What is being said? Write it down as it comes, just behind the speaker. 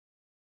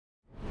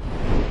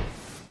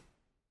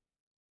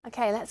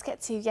OK, let's get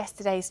to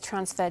yesterday's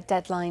transfer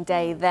deadline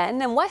day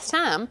then. And West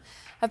Ham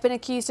have been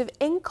accused of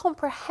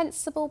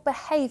incomprehensible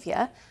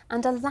behaviour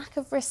and a lack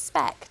of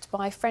respect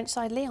by French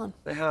side Lyon.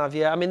 They have,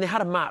 yeah. I mean, they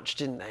had a match,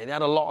 didn't they? They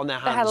had a lot on their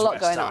hands, they had a lot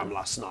West going Ham on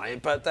last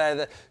night. But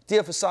the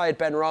deal for Said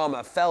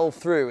Benrahma fell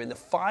through in the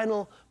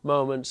final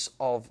moments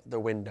of the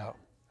window.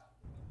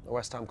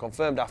 West Ham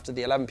confirmed after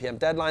the 11 p.m.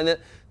 deadline that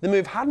the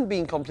move hadn't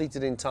been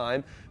completed in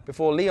time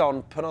before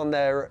Lyon put on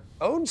their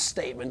own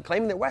statement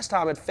claiming that West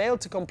Ham had failed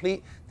to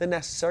complete the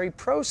necessary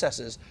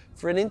processes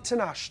for an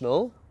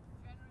international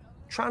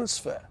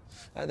transfer.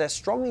 Their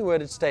strongly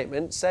worded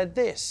statement said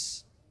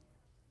this: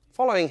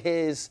 following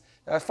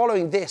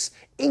this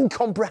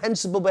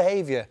incomprehensible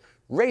behaviour,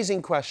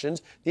 raising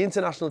questions, the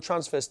international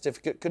transfer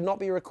certificate could not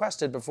be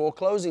requested before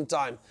closing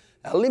time.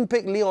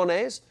 Olympique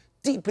Lyonnais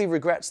deeply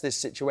regrets this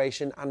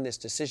situation and this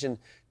decision,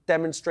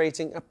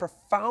 demonstrating a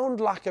profound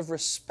lack of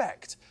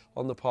respect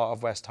on the part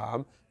of West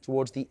Ham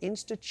towards the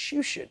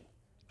institution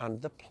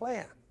and the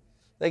player.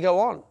 They go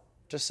on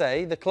to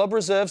say the club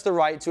reserves the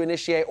right to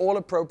initiate all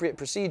appropriate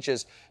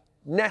procedures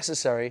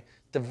necessary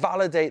to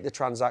validate the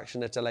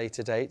transaction at a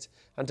later date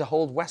and to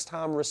hold West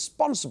Ham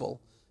responsible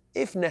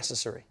if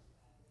necessary.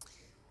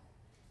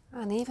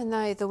 And even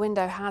though the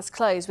window has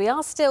closed, we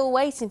are still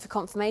waiting for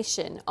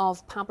confirmation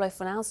of Pablo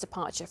Fornal's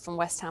departure from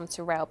West Ham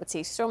to Real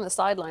Betis. Still on the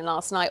sideline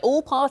last night.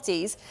 All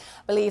parties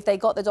believe they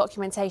got the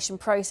documentation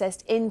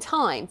processed in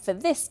time for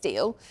this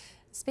deal.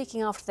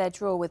 Speaking after their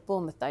draw with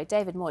Bournemouth, though,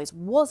 David Moyes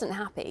wasn't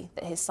happy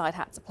that his side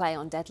had to play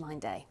on deadline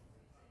day.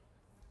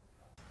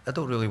 I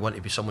don't really want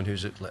to be someone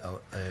who's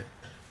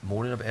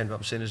moaning about it. What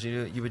I'm saying is,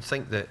 you would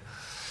think that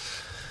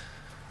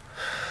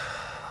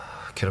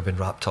could have been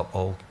wrapped up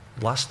all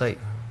last night.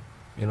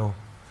 You know,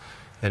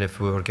 and if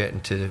we were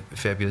getting to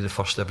February the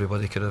 1st,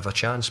 everybody could have a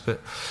chance.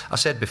 But I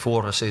said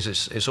before, I says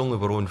it's only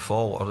our own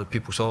fault, or that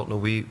people thought, no,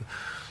 we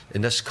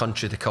in this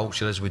country the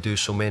culture is we do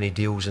so many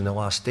deals in the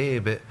last day,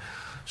 but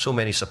so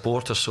many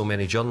supporters, so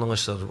many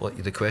journalists, or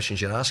like the questions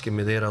you're asking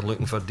me there, are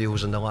looking for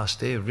deals in the last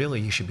day.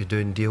 Really, you should be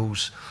doing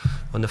deals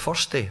on the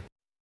first day.